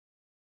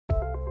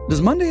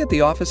Does Monday at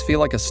the office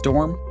feel like a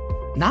storm?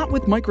 Not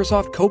with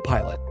Microsoft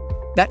Copilot.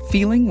 That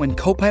feeling when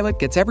Copilot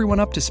gets everyone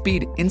up to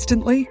speed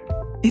instantly?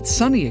 It's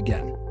sunny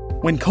again.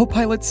 When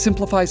Copilot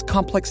simplifies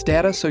complex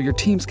data so your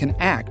teams can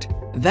act,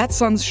 that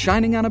sun's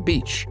shining on a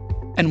beach.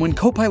 And when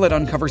Copilot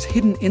uncovers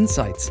hidden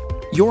insights,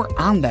 you're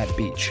on that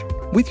beach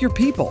with your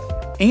people,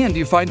 and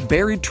you find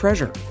buried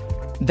treasure.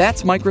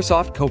 That's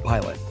Microsoft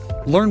Copilot.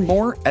 Learn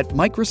more at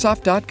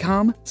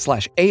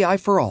Microsoft.com/AI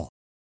for all.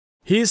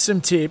 Here's some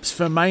tips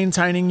for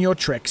maintaining your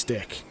Trex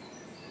deck.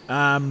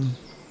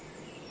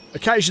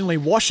 Occasionally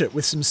wash it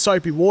with some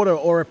soapy water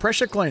or a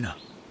pressure cleaner.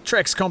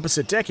 Trex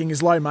composite decking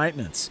is low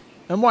maintenance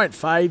and won't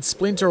fade,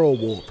 splinter or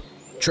warp.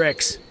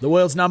 Trex, the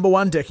world's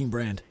 #1 decking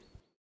brand.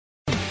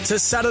 To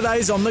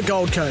Saturdays on the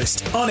Gold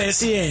Coast on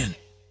SEN.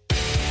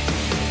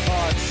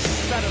 Oh, it's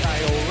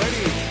Saturday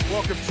already.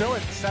 Welcome to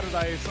it.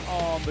 Saturdays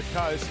on the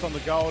coast, on the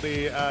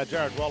Goldie.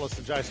 Jared Wallace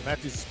and Jason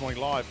Matthews this morning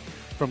live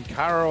from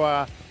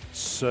Kurrawa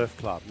Surf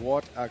Club.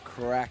 What a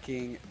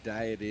cracking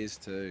day it is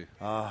too.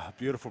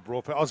 Beautiful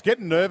broadcast. I was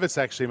getting nervous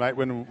actually, mate,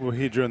 when we were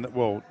here during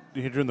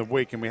the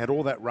week and we had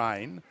all that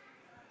rain.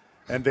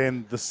 And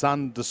then the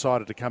sun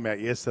decided to come out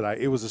yesterday.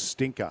 It was a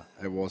stinker.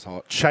 It was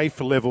hot. Chafe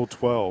level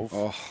 12.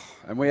 Oh,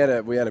 and we had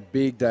a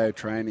big day of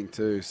training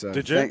too. So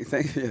did you?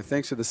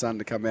 Thanks for the sun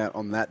to come out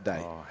on that day.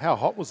 Oh, how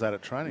hot was that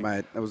at training?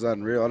 Mate, it was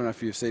unreal. I don't know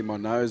if you've seen my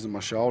nose and my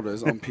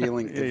shoulders. I'm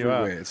peeling Yeah,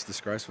 everywhere. It's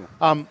disgraceful.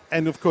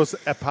 And of course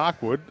at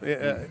Parkwood,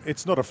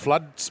 it's not a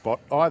flood spot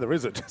either,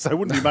 is it? So there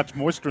wouldn't be much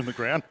moisture in the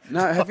ground.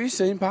 No, have you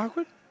seen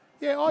Parkwood?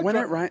 Yeah, when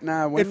it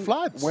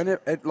floods. When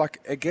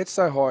it gets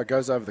so high, it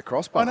goes over the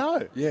crossbar. I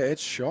know. Yeah,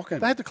 it's shocking.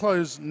 They had to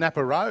close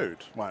Napa Road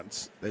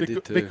once. They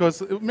did too.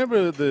 Because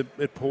remember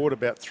it poured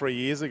about 3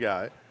 years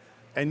ago,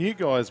 and you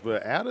guys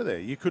were out of there.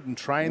 You couldn't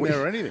train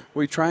there or anything.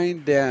 We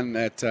trained down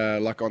at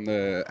on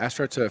the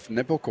AstroTurf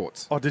netball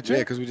courts. Oh, did you?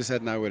 Yeah, because we just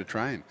had nowhere to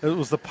train. It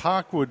was the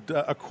Parkwood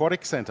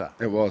Aquatic Centre.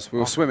 It was. We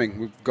were swimming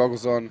with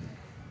goggles on.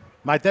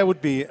 Mate, that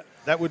would be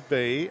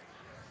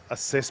a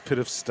cesspit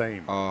of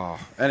steam. Oh,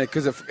 and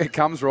because it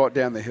comes right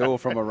down the hill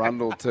from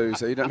Arundel too,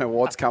 so you don't know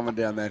what's coming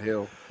down that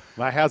hill.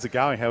 Mate, how's it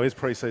going? How is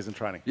pre-season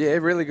training? Yeah,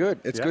 really good.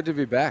 It's good to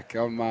be back.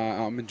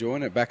 I'm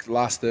enjoying it. Back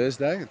last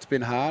Thursday. It's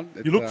been hard.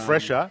 You look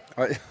fresher.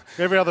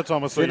 Every other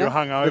time I saw you were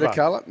hungover. Bit of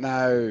colour?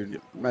 No,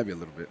 maybe a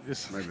little bit.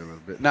 Maybe a little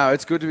bit. No,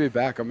 it's good to be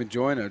back. I'm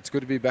enjoying it. It's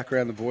good to be back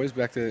around the boys,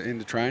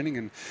 into training,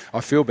 and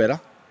I feel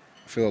better.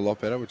 I feel a lot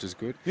better, which is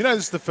good. You know,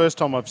 this is the first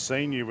time I've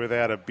seen you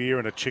without a beer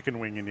and a chicken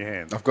wing in your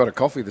hand. I've got a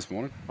coffee this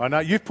morning. I know.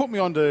 You've put me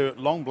onto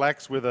long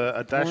blacks with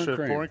a dash of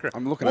pouring cream.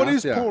 I'm looking What after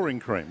is you.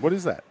 pouring cream? What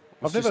is that?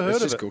 I've never heard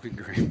of it. It's just cooking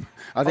cream.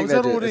 I think is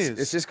that all it is?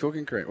 It's just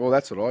cooking cream. Well,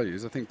 that's what I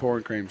use. I think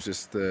pouring cream's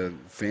just the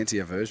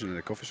fancier version at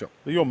a coffee shop.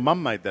 Your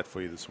mum made that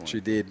for you this morning. She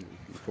did.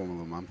 Poor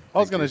little mum. I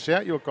was going to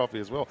shout your coffee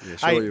as well. Yeah,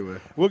 sure you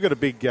were. We've got a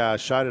big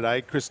show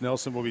today. Chris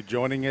Nelson will be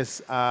joining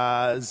us.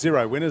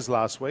 0 winners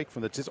last week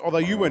from the test. Although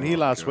you weren't here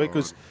last week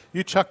because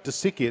you chucked a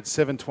sickie at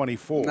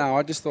 7:24. No,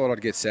 I just thought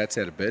I'd get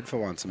Sats out of bed for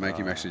once and make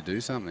him actually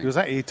do something.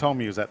 He told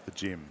me he was at the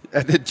gym.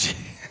 At the gym.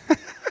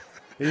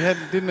 He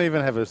didn't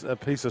even have a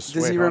piece of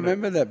sweat. Does he on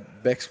remember it.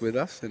 that Beck's with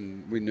us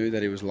and we knew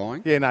that he was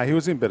lying? Yeah, no, he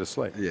was in better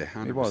sleep. Yeah,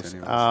 100% he was. he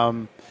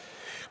was.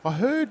 I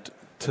heard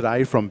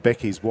today from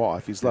Becky's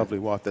wife, his lovely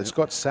wife, that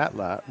Scott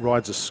Sattler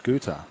rides a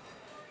scooter.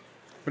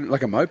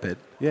 Like a moped?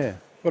 Yeah.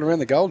 What, around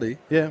the Goldie?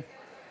 Yeah.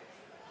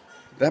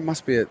 They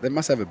must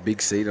have a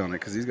big seat on it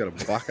because he's got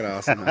a bucket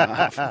ass and a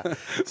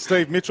half.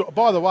 Steve Mitchell.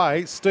 By the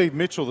way, Steve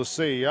Mitchell, the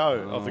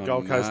CEO of the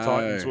Gold Coast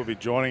Titans, will be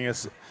joining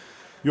us.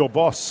 Your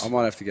boss. I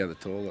might have to go to the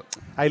toilet.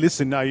 Hey,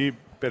 listen, no, you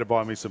better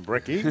buy me some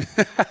brekkie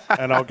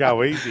and I'll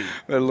go easy.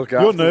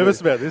 You're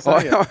nervous about this,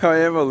 aren't you? I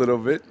am a little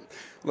bit.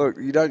 Look,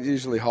 you don't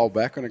usually hold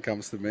back when it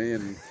comes to me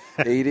and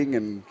eating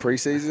and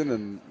preseason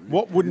and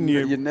what wouldn't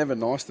you? You're never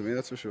nice to me,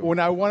 that's for sure. Well,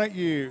 no, why don't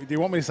you? Do you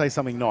want me to say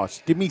something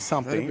nice? Give me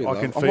something I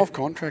can. I'm off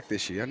contract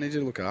this year. I need you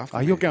to look after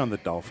me. You're going the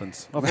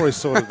Dolphins. I've already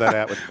sorted that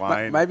out with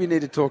Wayne. Maybe you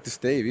need to talk to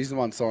Steve. He's the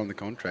one signing the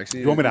contracts.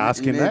 You want me to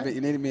ask him that?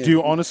 Do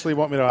you honestly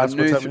want me to ask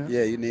what's happening?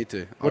 Yeah, you need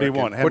to. What do you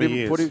want? How many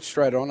years? Put him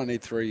straight on. I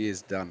need 3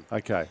 years done.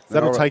 Okay,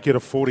 that'll take you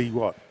to 40.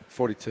 What?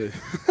 42.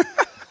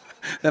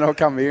 Then I'll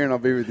come here and I'll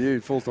be with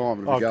you full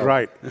time. Oh,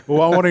 great.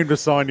 Well, I want him to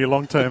sign you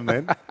long term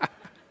then.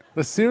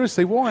 But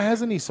seriously, why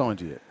hasn't he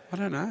signed you yet? I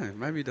don't know.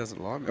 Maybe he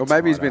doesn't like me. Or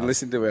maybe he's been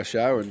listening to our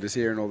show and just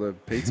hearing all the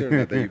pizza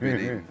and that you've been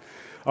eating.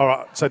 All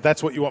right, so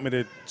that's what you want me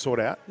to sort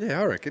out?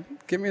 Yeah, I reckon.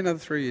 Give me another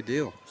 3-year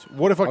deal.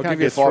 What if I can't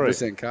get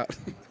 5% cut?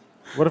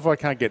 What if I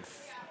can't get?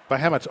 But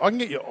how much? I can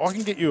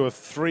get you a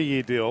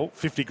 3-year deal,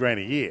 $50,000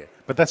 a year.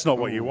 But that's not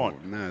what you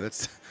want. No,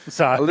 that's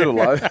so a little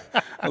low.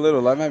 A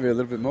little low, maybe a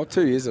little bit more.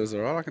 2 years is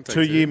all right. I can take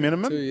 2-year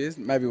minimum. 2 years,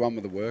 maybe one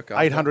with the work.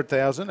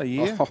 $800,000 a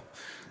year. Oh,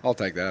 I'll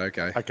take that.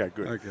 Okay. Okay,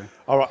 good. Okay.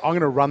 All right, I'm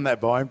going to run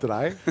that by him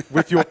today,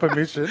 with your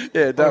permission.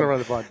 Yeah, done. I'm going to run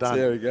it by him. Done.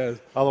 See how he goes.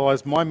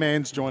 Otherwise, my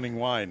man's joining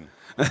Wayne.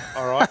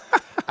 All right.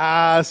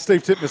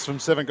 Steve Titmus from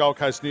 7 Gold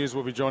Coast News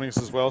will be joining us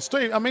as well.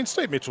 Steve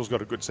Mitchell's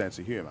got a good sense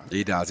of humour.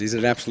 He does. He's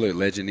an absolute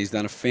legend. He's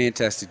done a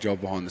fantastic job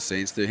behind the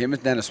scenes too. Him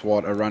and Dennis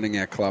Watt are running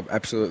our club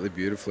absolutely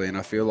beautifully, and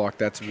I feel like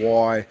that's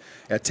why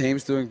our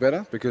team's doing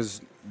better,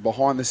 because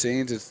behind the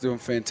scenes it's doing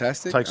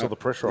fantastic. Takes all the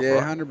pressure off, yeah,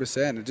 right?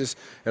 100%.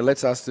 It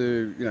lets us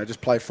do, just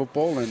play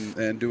football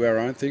and do our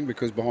own thing,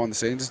 because behind the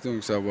scenes it's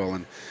doing so well.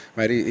 And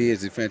mate, he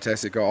is a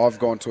fantastic guy. I've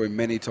gone to him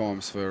many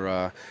times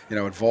for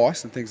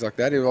advice and things like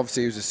that. He was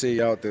the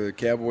CEO at the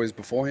Cowboys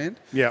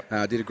beforehand. Yeah,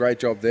 did a great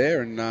job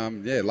there,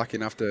 and lucky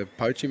enough to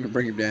poach him and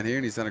bring him down here,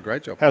 and he's done a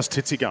great job. How's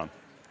Titsy going?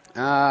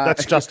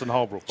 That's Justin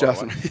Holbrook, by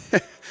the way.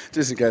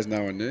 Just in case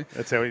no one knew.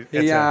 That's how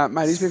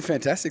mate, he's been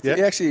fantastic. Yeah.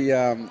 He actually,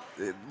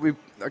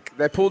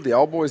 they pulled the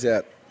old boys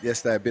out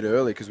yesterday a bit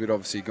early, because we'd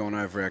obviously gone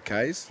over our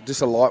Ks.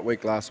 Just a light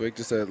week last week,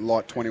 just a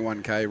light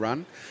 21K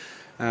run.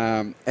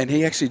 And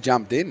he actually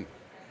jumped in.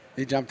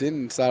 He jumped in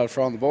and started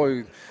throwing the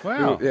ball.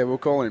 Wow. We're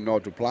calling him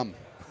Nigel Plum.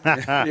 He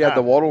had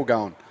the waddle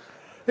going.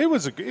 It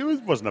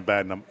wasn't a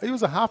bad number. He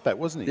was a halfback,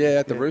 wasn't he? Yeah,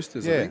 at the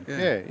Roosters, I think.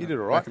 Yeah, he did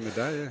all right. Back in the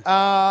day,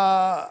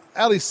 yeah.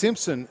 Ali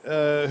Simpson,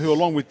 who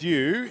along with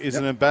you is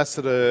an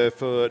ambassador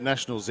for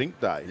National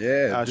Zinc Day.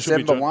 Yeah,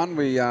 December 1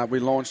 we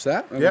launched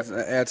that. It was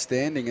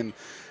outstanding, and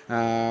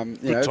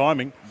good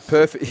timing.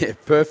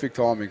 Perfect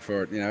timing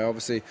for it.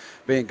 Obviously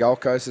being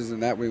Gold Coasters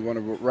and that, we want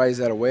to raise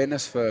that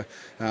awareness for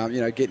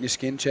getting your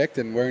skin checked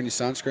and wearing your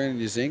sunscreen and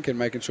your zinc and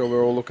making sure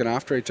we're all looking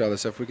after each other.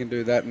 So if we can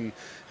do that and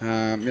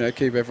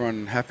keep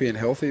everyone happy and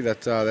healthy,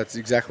 that's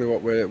exactly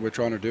what we're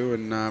trying to do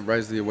and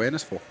raise the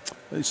awareness for.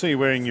 You see you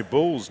wearing your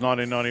Bulls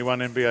 1991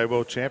 NBA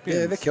World Champions.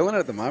 Yeah, they're killing it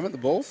at the moment, the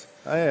Bulls.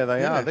 Oh, yeah,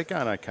 they are. They're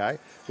going okay.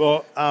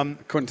 Well,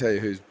 couldn't tell you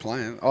who's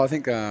playing. I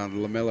think the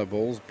LaMelo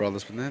Ball's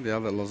brother's been there. The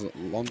other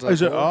Lonzo.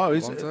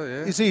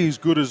 Is he as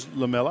good as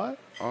LaMelo?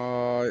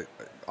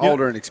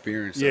 Older and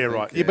experienced. Yeah,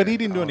 right. Yeah, but he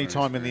didn't do any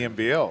time in the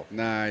NBL.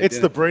 No, it's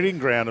the breeding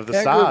ground of the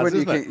stars,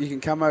 isn't it? You can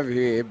come over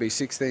here, be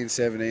 16,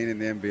 17 in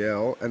the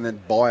NBL, and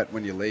then buy it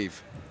when you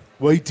leave.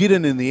 Well, he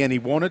didn't in the end. He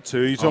wanted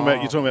to. You're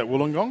talking about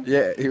Wollongong?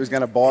 Yeah, he was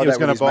going to buy that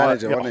with his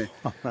manager, wasn't he?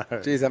 Oh, no.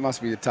 Jeez, that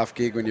must be a tough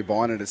gig when you're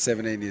buying it at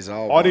 17 years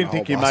old. I didn't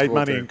think you made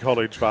money in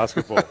college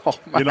basketball.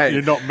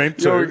 You're not meant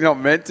to. You're not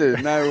meant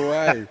to. No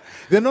way.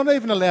 They're not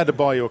even allowed to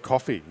buy you a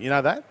coffee. You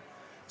know that?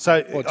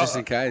 So, just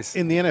in case.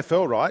 In the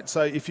NFL, right?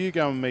 So if you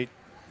go and meet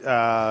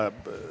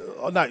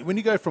when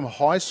you go from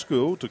high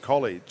school to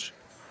college,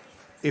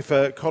 if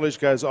a college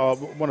goes, I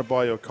want to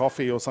buy you a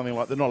coffee or something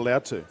like that, they're not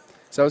allowed to.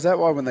 So is that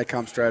why when they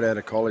come straight out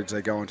of college,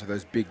 they go into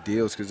those big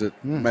deals, because it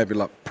maybe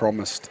like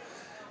promised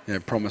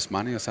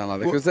money or something like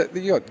that?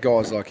 Because you got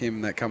guys like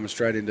him that coming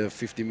straight into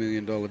 $50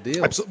 million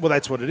deals. Well,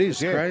 that's what it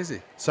is. It's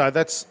crazy. So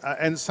that's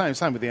and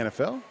same with the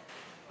NFL.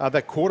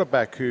 That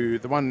quarterback the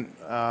one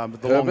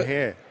with the Herbert? long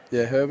hair.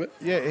 Yeah, Herbert.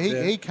 Yeah,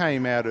 he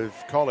came out of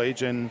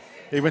college and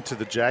he went to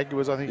the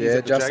Jaguars. I think.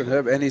 Yeah, Justin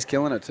Herbert, and he's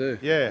killing it too.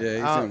 Yeah,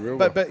 he's doing real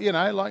well. But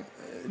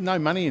no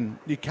money in.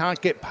 You can't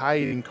get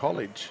paid in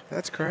college.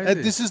 That's crazy.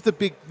 This is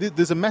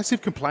there's a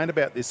massive complaint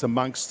about this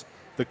amongst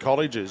the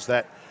colleges,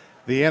 that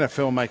the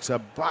NFL makes a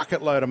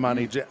bucket load of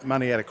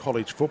money out of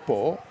college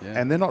football,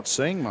 and they're not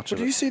seeing much of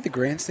it. Do you see the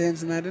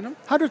grandstands and that in them?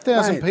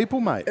 100,000 people,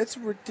 mate. It's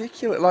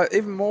ridiculous. Like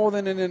even more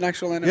than in an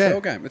actual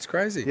NFL game. It's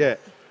crazy. Yeah.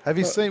 Have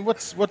you seen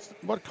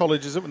what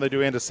college is it when they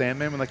do Enter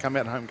Sandman when they come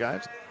out in home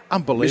games?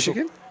 Unbelievable.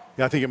 Michigan?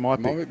 Yeah, I think it might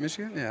be.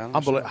 Michigan? Yeah.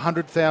 Unbelievable.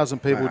 100,000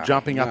 people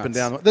jumping up and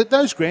down.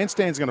 Those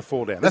grandstands are going to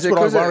fall down. That's what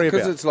I worry about.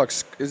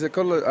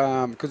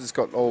 Because it's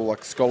got all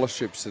like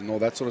scholarships and all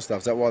that sort of stuff.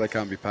 Is that why they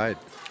can't be paid?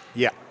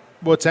 Yeah.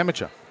 Well, it's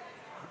amateur.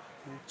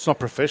 It's not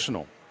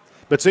professional.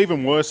 But it's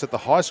even worse at the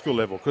high school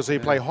level, because they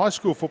play high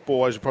school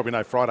football, as you probably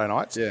know, Friday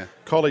nights,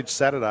 college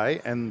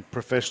Saturday, and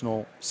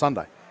professional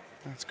Sunday.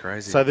 That's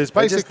crazy. So there's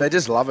basically... They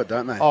just love it,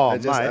 don't they? Oh, they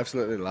just mate.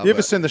 absolutely love it. You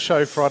ever seen the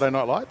show Friday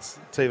Night Lights,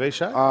 TV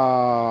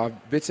show?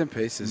 Bits and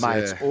pieces, Mate,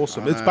 it's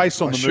awesome. It's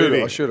based on the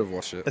movie. I should have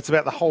watched it. It's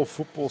about the whole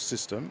football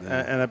system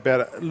and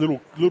about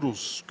little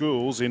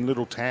schools in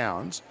little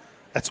towns.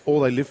 That's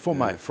all they live for,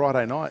 mate,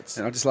 Friday nights.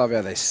 And I just love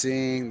how they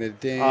sing, they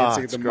dance,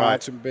 they get the great.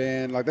 marching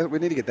band. Like that, we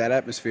need to get that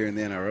atmosphere in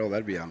the NRL.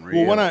 That'd be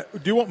unreal. Well,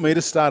 do you want me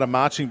to start a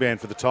marching band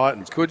for the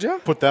Titans? Could you?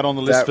 Put that on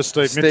the list for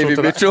Stevie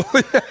Mitchell.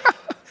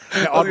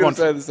 Yeah,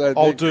 say the same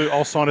thing.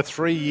 I'll sign a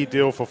 3-year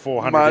deal for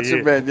 $400 marching a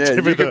year. band, yeah.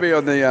 You could be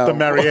on the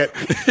Marriott.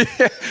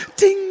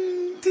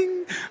 Ding,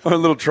 ding. On a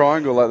little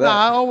triangle like that. No,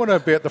 I want to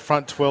be at the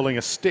front twirling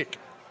a stick.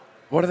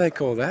 What do they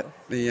call that?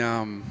 I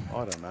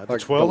don't know. The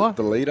like twirler?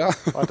 The leader?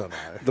 I don't know.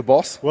 The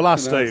boss? We'll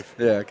ask Steve.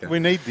 Yeah, okay. We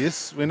need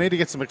this. We need to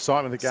get some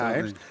excitement in the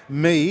games.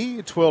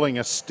 Me twirling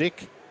a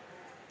stick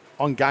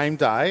on game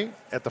day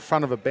at the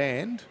front of a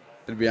band.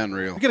 It'd be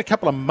unreal. We get a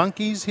couple of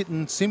monkeys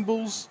hitting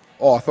cymbals.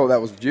 Oh, I thought that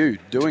was you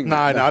doing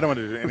that. No, I don't want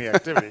to do any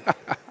activity.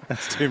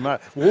 That's too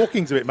much.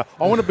 Walking's a bit much.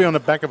 I want to be on the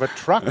back of a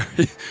truck.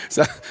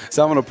 So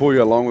someone will pull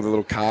you along with a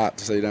little cart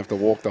so you don't have to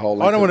walk the whole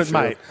length. I don't want to,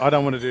 mate. I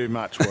don't want to do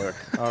much work.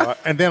 All right.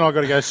 And then I've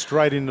got to go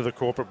straight into the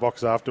corporate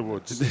box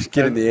afterwards.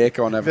 Get in the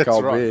aircon, have a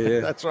cold beer. Yeah.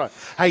 That's right.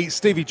 Hey,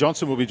 Stevie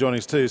Johnson will be joining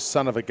us too,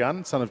 son of a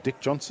gun, son of Dick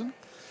Johnson.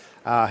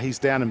 He's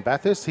down in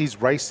Bathurst.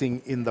 He's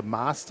racing in the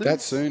Masters.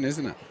 That's soon,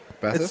 isn't it? It's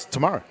Bathurst?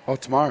 tomorrow. Oh,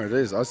 tomorrow it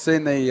is. I've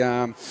seen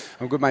I'm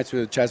good mates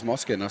with Chaz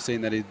Moskin, and I've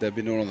seen that they've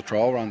been doing all the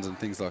trial runs and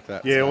things like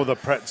that. Yeah, so. all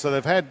the so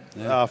they've had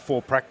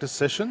 4 practice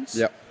sessions.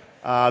 Yep.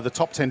 The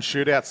top 10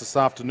 shootouts this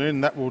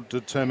afternoon. That will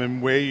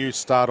determine where you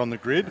start on the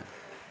grid.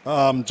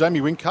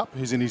 Jamie Whincup,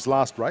 who's in his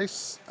last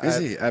race. Is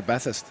he at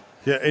Bathurst?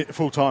 Yeah,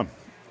 full time.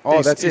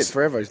 Oh, that's it,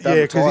 forever. He's done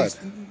retired.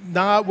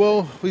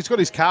 He's got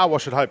his car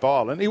wash at Hope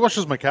Island. He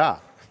washes my car.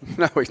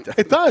 No, he doesn't.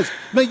 It does.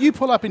 Mate, you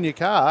pull up in your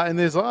car and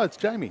there's, it's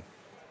Jamie.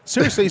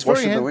 Seriously, he's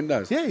washing the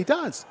windows. Yeah, he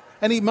does.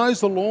 And he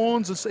mows the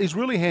lawns. He's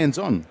really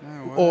hands-on.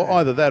 No way. Or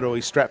either that or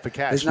he's strapped for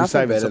cash. There's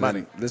nothing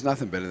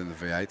better than the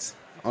V8s.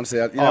 Honestly,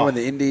 when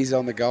the Indies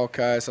on the Gold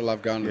Coast, I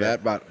love going to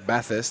that. But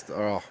Bathurst,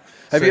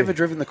 Have you ever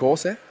driven the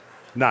course there?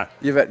 No.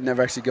 You've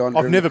never actually gone.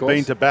 I've never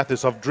been to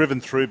Bathurst. I've driven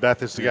through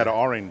Bathurst to go to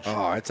Orange.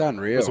 Oh, it's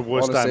unreal. It was the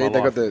worst day of my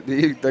life.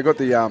 They got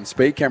the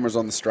speed cameras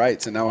on the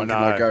straights, and no one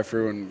can go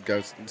through and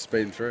go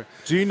speeding through.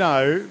 Do you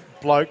know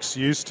blokes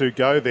used to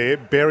go there,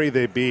 bury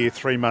their beer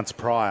 3 months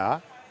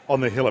prior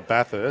on the hill at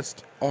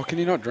Bathurst? Oh, can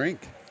you not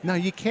drink? No,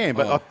 you can,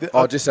 but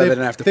just so they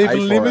don't have to pay for it.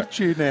 They've limited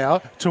you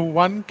now to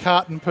 1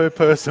 carton per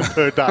person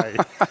per day.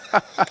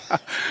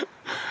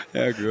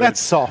 How good. That's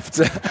soft.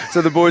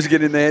 So the boys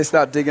get in there,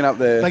 start digging up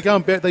their. They go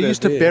and they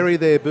used to bury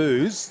their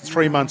booze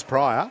 3 months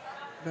prior,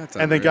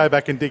 and then go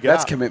back and dig it up.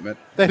 That's commitment.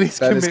 That is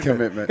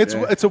commitment.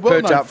 It's a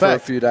well-known Perch up fact. for a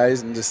few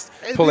days and just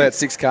pull out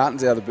 6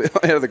 cartons out of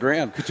the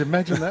ground. Could you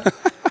imagine that?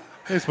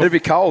 It'd be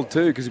cold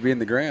too because it'd be in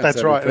the ground.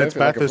 That's so right. That's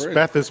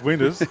Bathurst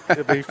winters.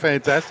 It'd be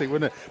fantastic,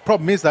 wouldn't it?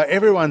 Problem is though,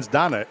 everyone's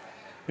done it.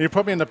 You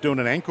probably end up doing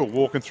an ankle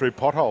walking through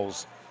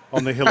potholes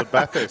on the hill at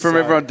Bathurst. From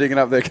everyone digging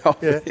up their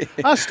coffee. Yeah.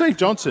 Ask Steve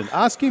Johnson.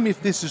 Ask him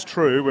if this is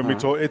true when we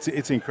talk.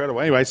 It's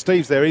incredible. Anyway,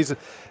 Steve's there.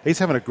 He's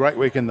having a great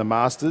week in the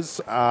Masters.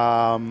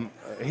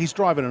 He's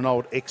driving an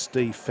old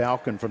XD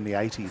Falcon from the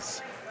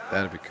 80s.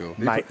 That'd be cool.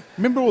 Mate,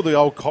 remember all the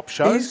old cop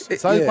shows?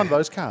 He's one of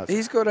those cars.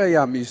 He's got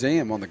a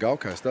museum on the Gold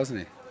Coast, doesn't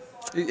he?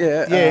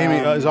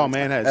 Yeah, his old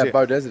man has. At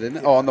Bow Desert, isn't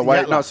it? Oh, on the way.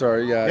 Yatla. No,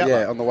 sorry.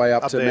 On the way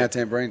up to there. Mount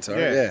Tambourine.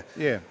 Sorry.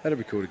 Yeah. That'd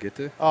be cool to get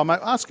to. Oh, mate,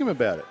 ask him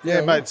about it.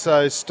 Yeah, mate.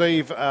 So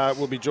Steve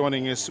will be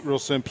joining us real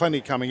soon.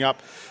 Plenty coming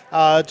up.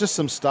 Just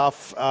some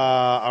stuff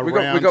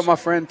around. We got my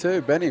friend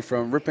too, Benny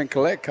from Rip and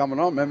Collect, coming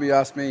on. Remember you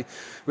asked me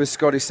with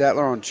Scotty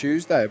Sattler on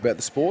Tuesday about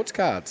the sports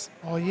cards.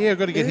 Oh yeah, I've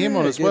got to get him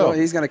on as well.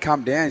 He's going to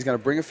come down. He's going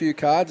to bring a few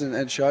cards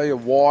and show you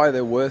why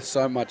they're worth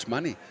so much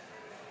money.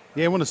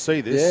 Yeah, I want to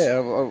see this. Yeah,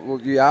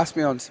 well, you asked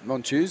me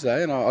on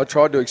Tuesday, and I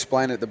tried to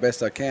explain it the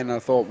best I can. And I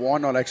thought, why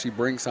not actually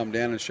bring some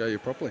down and show you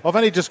properly? I've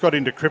only just got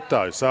into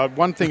crypto, so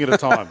one thing at a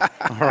time.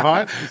 All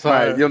right? So,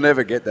 mate, you'll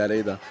never get that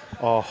either.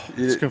 Oh,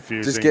 it's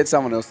confusing. Just get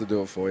someone else to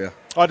do it for you.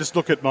 I just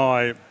look at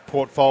my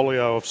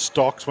portfolio of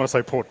stocks. When I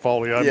say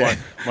portfolio,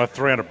 my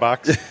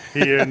 $300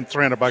 here and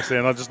 $300 there,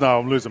 and I just know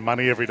I'm losing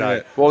money every day.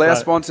 Yeah. Well, our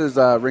sponsors,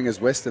 Ringers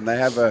Western, they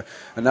have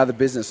another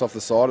business off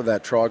the side of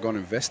that, Trigon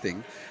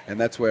Investing, and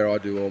that's where I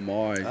do all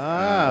my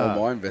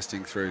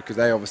investing through, because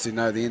they obviously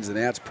know the ins and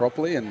outs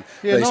properly, and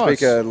they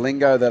speak a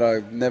lingo that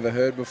I've never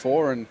heard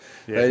before, and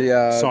they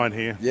sign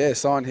here. Yeah,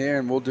 sign here,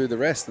 and we'll do the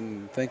rest.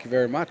 And thank you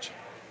very much.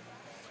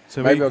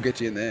 So maybe I'll get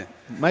you in there.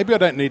 Maybe I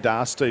don't need to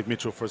ask Steve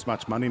Mitchell for as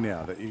much money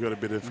now that you've got a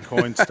bit of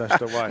coin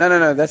stashed away.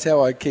 No. That's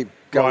how I keep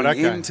going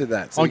into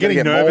that. So I'm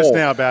getting nervous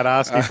now about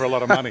asking for a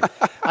lot of money.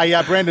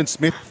 Brandon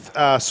Smith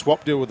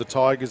swap deal with the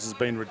Tigers has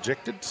been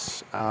rejected.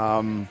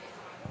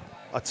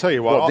 I tell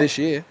you what. This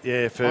year?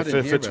 Yeah, for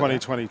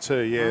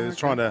 2022. They're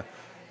trying to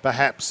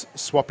perhaps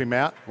swap him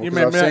out.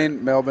 Well, I've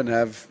seen Melbourne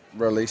have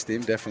released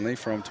him definitely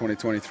from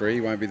 2023.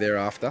 He won't be there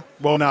after.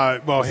 Well, no.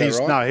 Well,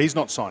 he's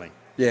not signing.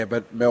 Yeah,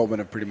 but Melbourne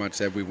have pretty much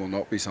said we will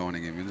not be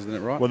signing him, isn't it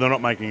right? Well, they're not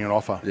making an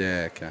offer.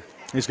 Yeah, okay.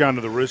 He's going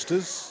to the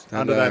Roosters.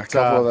 And a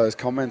couple of those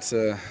comments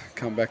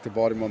come back to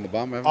bite him on the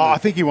bum, haven't they? I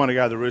think he wanted to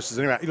go to the Roosters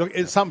anyway.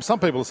 Look, some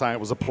people are saying it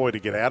was a ploy to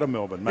get out of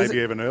Melbourne, maybe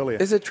even earlier.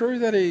 Is it true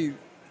that he,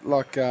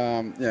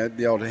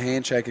 the old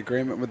handshake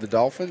agreement with the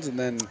Dolphins and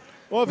then...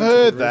 Well, I've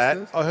heard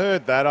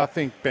that. I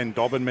think Ben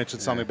Dobbin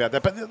mentioned something about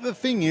that. But the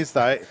thing is,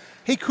 though,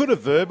 he could have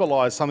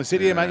verbalised something.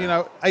 Said,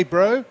 mate, hey,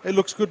 bro, it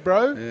looks good,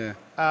 bro. Yeah.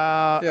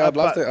 I'd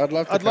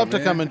love to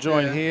come and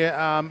join here.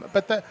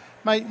 But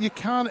mate, you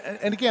can't.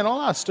 And again,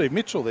 I'll ask Steve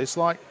Mitchell this.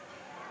 Like,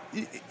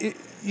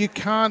 you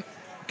can't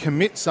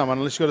commit someone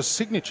unless you've got a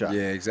signature.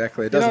 Yeah,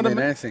 exactly. It doesn't mean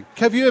anything.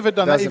 Have you ever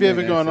done that? Have you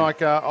ever gone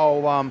like,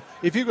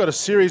 if you've got a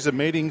series of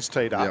meetings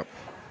teed up? Yep.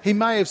 He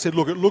may have said,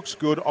 look, it looks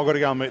good, I've got to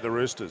go and meet the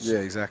Roosters. Yeah,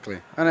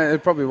 exactly. And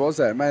it probably was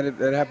that. Mate,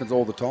 it happens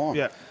all the time.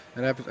 Yeah.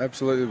 It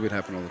absolutely would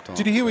happen all the time.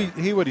 Did you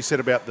hear what he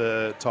said about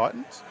the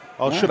Titans?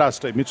 I should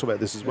ask Steve Mitchell about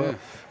this as well. Yeah.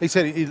 He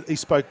said he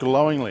spoke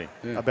glowingly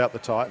about the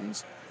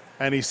Titans,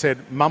 and he said,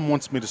 Mum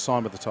wants me to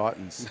sign with the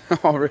Titans.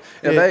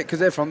 Because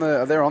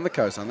they're on the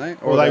coast, aren't they?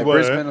 Or they were.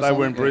 Brisbane or they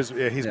were in Brisbane.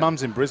 Yeah, his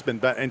mum's in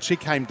Brisbane, and she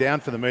came down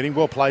for the meeting.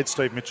 Well played,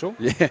 Steve Mitchell.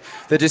 Yeah,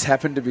 there just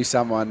happened to be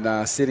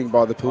someone sitting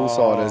by the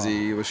poolside as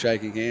he was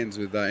shaking hands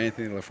with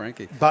Anthony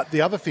LaFranchi. But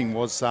the other thing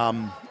was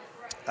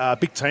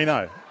Big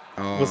Tino.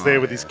 was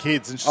there with his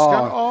kids, and she's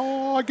going,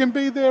 "Oh, I can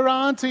be their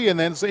auntie," and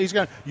then so he's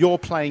going, "You're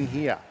playing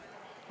here."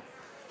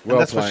 Well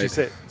and that's played. what she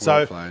said. Well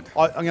So played.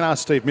 I'm going to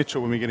ask Steve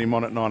Mitchell when we get him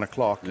on at 9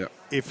 o'clock Yep.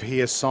 if he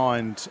has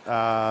signed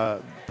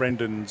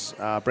Brandon's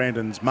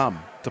mum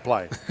to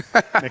play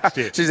next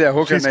year. She's our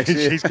hooker next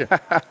year.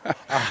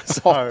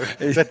 So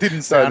that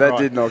didn't sound that right.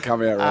 did not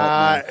come out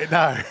right.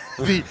 No.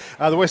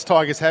 The West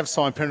Tigers have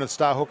signed Penrith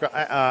star hooker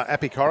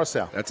Api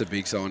Coruscant. That's a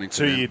big signing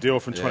for them. 2-year deal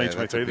from Yeah,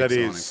 2023. that's a big That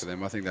signing is. for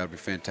them. I think that'll be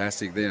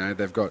fantastic. You know,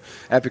 they've got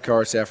Api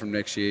Coruscant from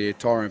next year,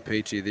 Tyrone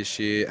Peachy this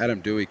year,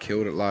 Adam Dewey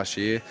killed it last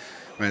year.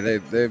 Man,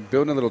 they're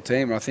building a little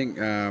team. I think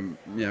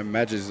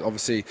Madge is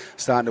obviously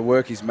starting to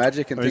work his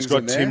magic and He's things got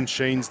in there. Tim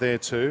Sheens there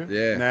too.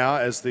 Yeah. Now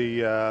as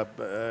the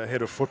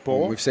head of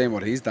football. We've seen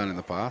what he's done in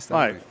the past,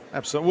 haven't Mate, we?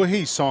 absolutely. Well,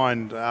 he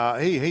signed.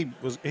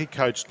 He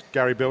coached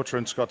Gary Belcher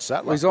and Scott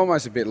Sattler. Well, he's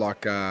almost a bit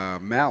like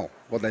Mal,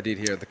 what they did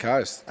here at the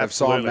coast. They've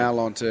Absolutely. signed Mal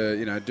on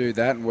to do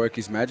that and work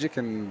his magic,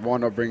 and why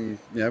not bring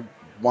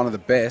one of the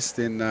best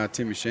in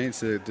Timmy Sheens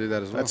to do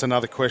that as well. That's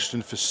another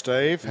question for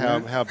Steve.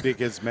 How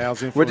big is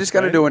Mal's influence? We're just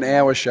going to do an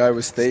hour show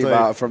with Steve.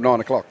 From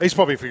 9 o'clock. He's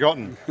probably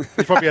forgotten.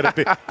 He's probably had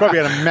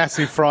a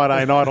massive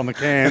Friday night on the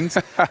cans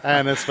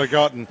and has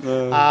forgotten.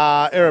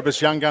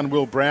 Erebus young gun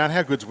Will Brown.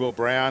 How good's Will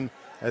Brown?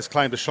 Has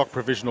claimed a shock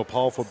provisional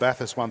pole for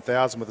Bathurst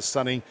 1000 with a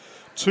stunning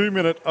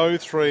 2-minute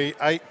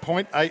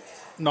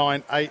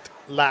 0.3898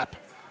 lap,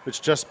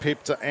 which just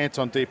pipped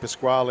Anton De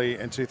Pasquale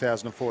in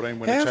 2014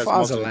 when How Chaz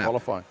far's a Mosden lap?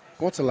 qualifying.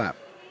 What's a lap?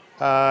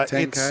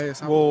 10K or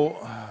something?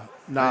 Well,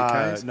 no.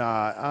 8Ks?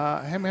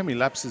 How many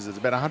laps is it? It's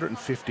about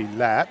 150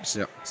 laps.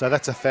 Yep. So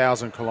that's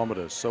 1,000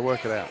 kilometres. So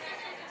work it out.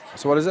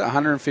 So what is it?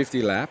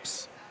 150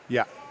 laps?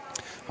 Yeah.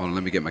 Hold on,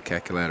 let me get my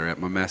calculator out.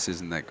 My maths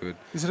isn't that good.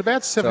 Is it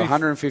about So 70?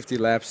 150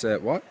 laps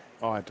at what?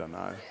 I don't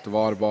know.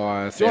 Divided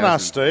by 1,000. Do you want to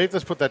ask Steve?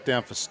 Let's put that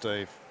down for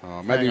Steve.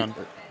 Oh, maybe- Hang on.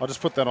 I'll just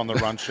put that on the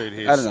run sheet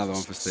here. Add another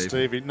one for Steve.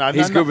 Stevie. No,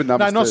 He's good with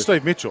numbers No, not too.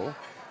 Steve Mitchell.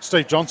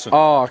 Steve Johnson.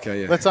 Oh,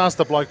 okay, yeah. Let's ask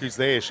the bloke who's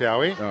there, shall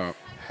we? All right.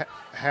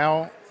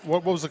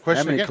 What was the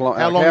question again?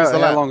 How long is the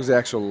lap? How long is the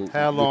actual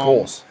How the long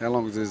course? How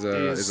long is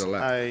a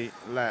lap? a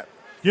lap?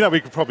 You know, we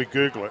could probably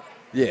Google it.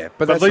 Yeah,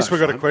 But that's at least no we've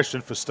got a fun.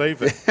 question for Steve.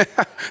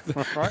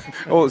 Then. Right?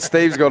 Oh,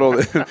 Steve's got all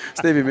the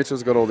Stevie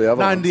Mitchell's got all the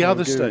other No, ones. and the So other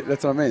we'll give- Steve.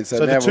 That's what I mean. So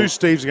So the now two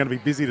Steves are going to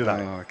be busy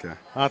today, Oh, okay.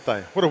 aren't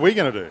they? What are we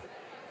going to do?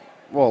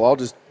 Well, I'll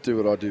just do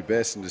what I do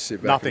best and just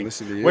sit back Nothing. and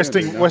listen to you. and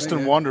do nothing, Western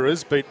yeah.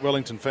 Wanderers beat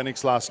Wellington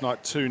Phoenix last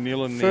night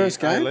 2-0 in First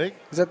the game? A-League.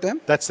 Is that them?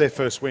 That's their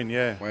first win,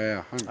 yeah.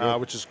 Wow,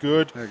 good. Which is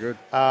good. Yeah, good.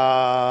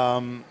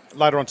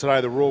 Later on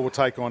today, the Roar will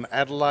take on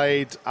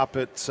Adelaide up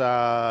at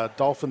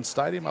Dolphin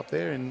Stadium up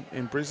there in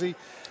Brizzy.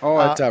 Oh,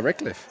 at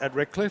Redcliffe. At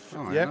Redcliffe,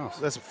 Oh, yeah. nice.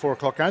 That's a 4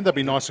 o'clock game. That'll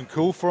be nice and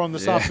cool for them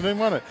this Yeah. afternoon,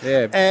 won't it?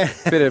 Yeah,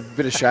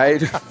 bit of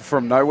shade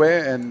from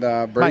nowhere,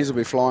 and breeze will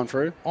be flying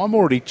through I'm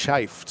already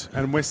chafed,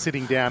 and we're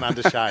sitting down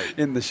under shade.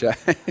 in the shade.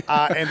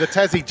 And the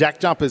Tassie Jack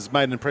Jumpers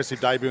made an impressive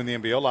debut in the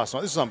NBL last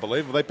night. This is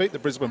unbelievable. They beat the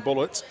Brisbane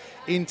Bullets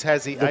in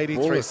Tassie, The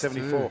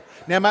 83-74. Bullets,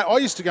 Now, mate, I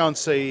used to go and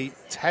see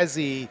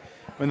Tassie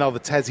when they were the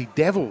Tassie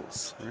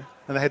Devils.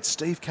 And they had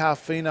Steve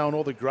Carfino and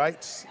all the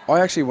greats. I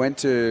actually went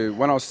to,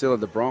 when I was still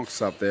at the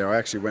Bronx up there, I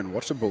actually went and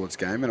watched a Bullets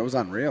game, and it was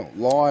unreal.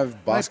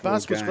 Live basketball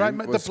Mate, game. was great.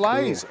 Mate. The was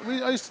Blaze.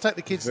 cool. I used to take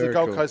the kids to the Very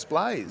Gold cool. Coast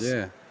Blaze.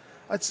 Yeah.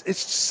 It's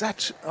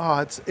such,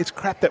 it's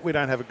crap that we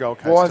don't have a Gold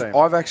Coast Well, team.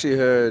 I've actually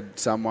heard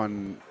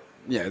someone,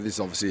 this is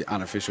obviously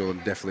unofficial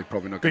and definitely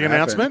probably not Big going to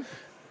happen. announcement?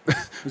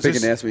 Big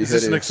announcement. Is You this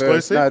heard an it first.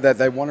 exclusive? No, that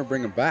they want to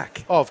bring them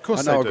back. Oh, of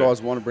course I know they do.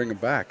 guys want to bring them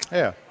back.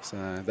 Yeah. So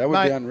that would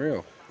Mate, be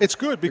unreal. It's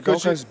good The Gold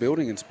because Coast is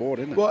building in sport,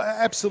 isn't it? well,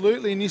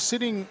 absolutely, and you're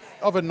sitting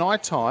of a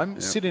night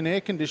time, sit in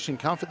air conditioned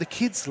comfort. The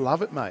kids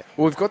love it, mate.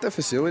 Well, we've got the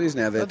facilities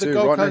now there The too,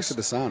 Gold right next Coast- to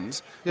the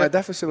Suns. Yeah. Mate,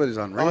 that facility's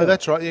unreal. Oh,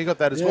 that's right. Yeah, you got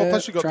that as well. Yeah,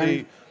 Plus, you got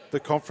training. the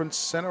conference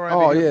centre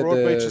over here at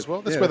Broadbeach as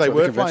well. That's where they right,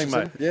 the were playing, convention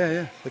mate. centre.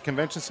 Yeah, yeah. The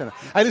convention centre.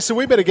 Hey, listen,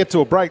 we better get to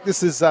a break.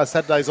 This is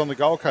Saturdays on the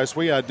Gold Coast.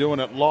 We are doing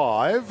it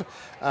live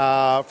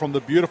from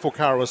the beautiful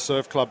Karawa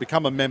Surf Club.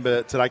 Become a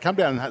member today. Come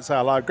down and say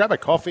hello. Grab a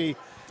coffee.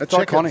 It's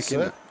check iconic, surf.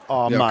 isn't it?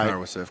 Oh, the mate.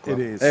 Karawa Surf Club.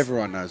 It is.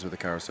 Everyone knows where the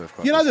Karawa Surf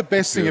Club You know is. the best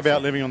It's thing beautiful.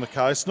 about living on the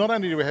coast, not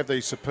only do we have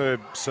these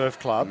superb surf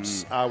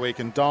clubs where you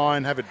can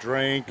dine, have a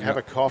drink, have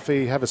a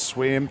coffee, have a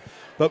swim,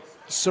 but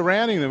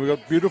surrounding them we've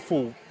got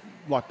beautiful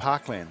like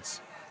parklands.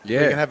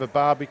 Yeah. You can have a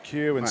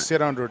barbecue and Mate.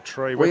 sit under a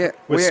tree. We,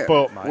 We're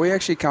spoilt, mate. we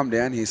actually come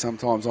down here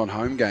sometimes on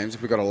home games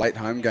if we've got a late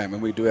home game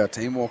and we do our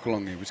team walk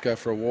along here. We just go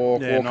for a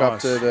walk, Yeah, walk up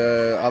nice. to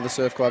the other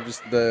surf club,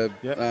 just the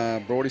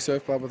Yep. Broady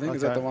Surf Club, I think.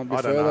 Is that Okay. the one a bit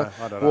I don't further?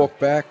 know. I don't know. Walk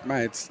back,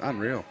 mate, it's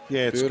unreal.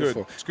 Yeah, it's good.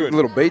 Beautiful. It's good.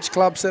 Little beach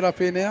club set up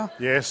here now.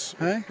 Yes.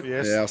 Hey?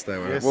 Yes. Yeah, I'll stay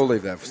with it. Yes. We'll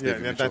leave that for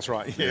Stephen Yeah, Mitchell. that's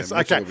right. Yeah, Yes.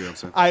 Mitchell Okay. will be on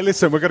soon. Hey,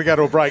 listen, we're going to go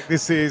to a break.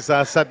 This is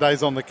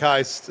Saturdays on the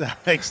Coast,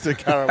 thanks to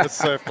Karawa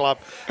Surf Club.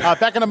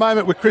 Back in a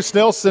moment with Chris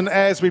Nelson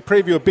as we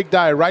preview a big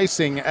day of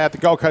racing at the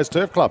Gold Coast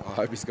Turf Club. I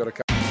hope he's got a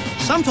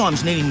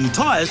Sometimes needing new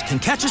tyres can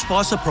catch us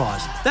by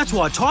surprise. That's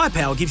why Tyre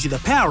Power gives you the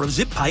power of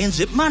Zip Pay and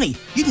Zip Money.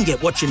 You can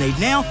get what you need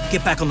now,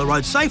 get back on the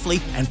road safely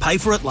and pay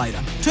for it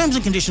later. Terms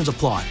and conditions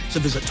apply. So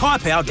visit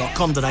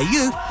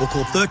tyrepower.com.au or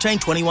call 13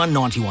 21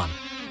 91.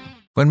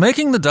 When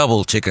making the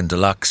double chicken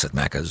deluxe at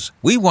Macca's,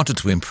 we wanted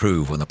to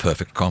improve on the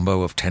perfect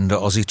combo of tender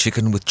Aussie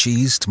chicken with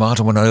cheese,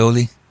 tomato and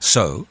aioli.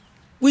 So,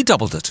 we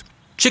doubled it.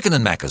 Chicken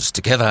and Macca's,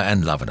 together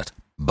and loving it.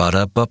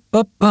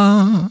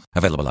 Ba-da-ba-ba-ba.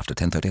 Available after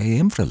 10:30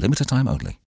 a.m. for a limited time only.